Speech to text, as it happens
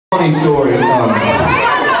Funny story.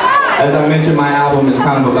 As I mentioned, my album is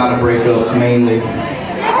kind of about a breakup mainly,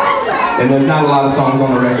 and there's not a lot of songs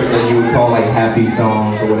on the record that you would call like happy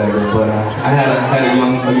songs or whatever. But I had a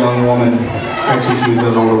young woman, actually she was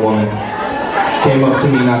an older woman, came up to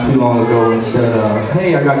me not too long ago and said,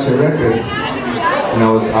 "Hey, I got your record." And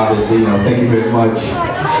I was obviously, thank you very much. She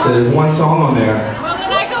said, "There's one song on there."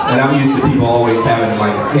 And I'm used to people always having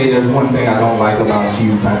like, "Hey, there's one thing I don't like about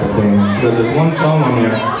you" type of thing. She goes, "There's one song on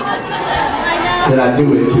there that I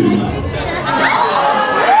do it to."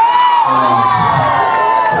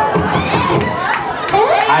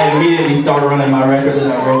 I immediately started running my record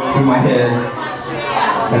that I wrote through my head.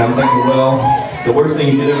 And I'm thinking, well, the worst thing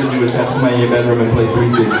you could ever do is have somebody in your bedroom and play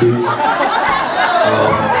 360. You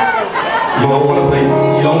don't want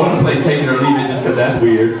to play Take It or Leave It just because that's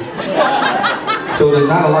weird. So there's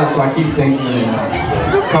not a lot, so I keep thinking,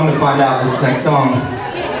 come to find out this next song,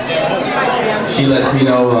 she lets me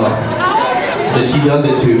know that she does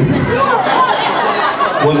it too.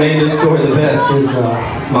 What made this story the best is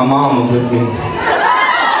my mom was with me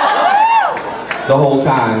the whole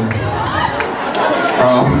time.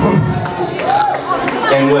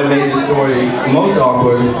 And what made the story most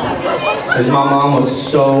awkward is my mom was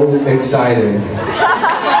so excited.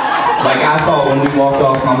 Like I thought when we walked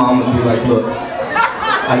off, my mom would be like, "Look,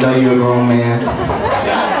 I know you're a grown man,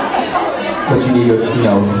 but you need to,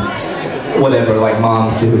 whatever, like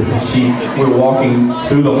moms do." We're walking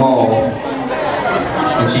through the mall,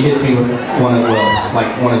 and she hits me with one of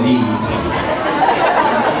these,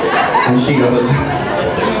 and she goes,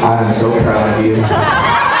 "I am so proud of you."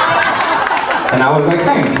 And I was like,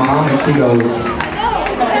 "Thanks, Mom." And she goes,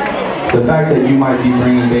 "The fact that you might be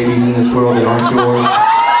bringing babies in this world that aren't yours,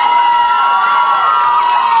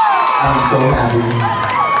 I'm so happy."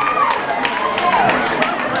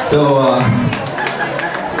 So,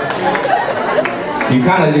 you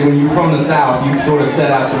kind of do, when you're from the South, you sort of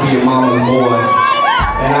set out to be a mama's boy.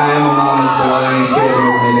 And I am a mama's boy, I ain't scared to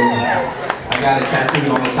admit it. I got a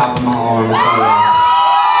tattoo on the top of my arm.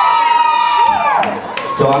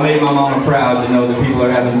 So I made my mama proud to know that people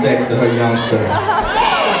are having sex to her youngster.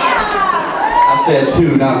 I said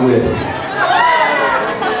to, not with.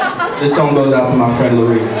 This song goes out to my friend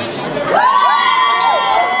Loree.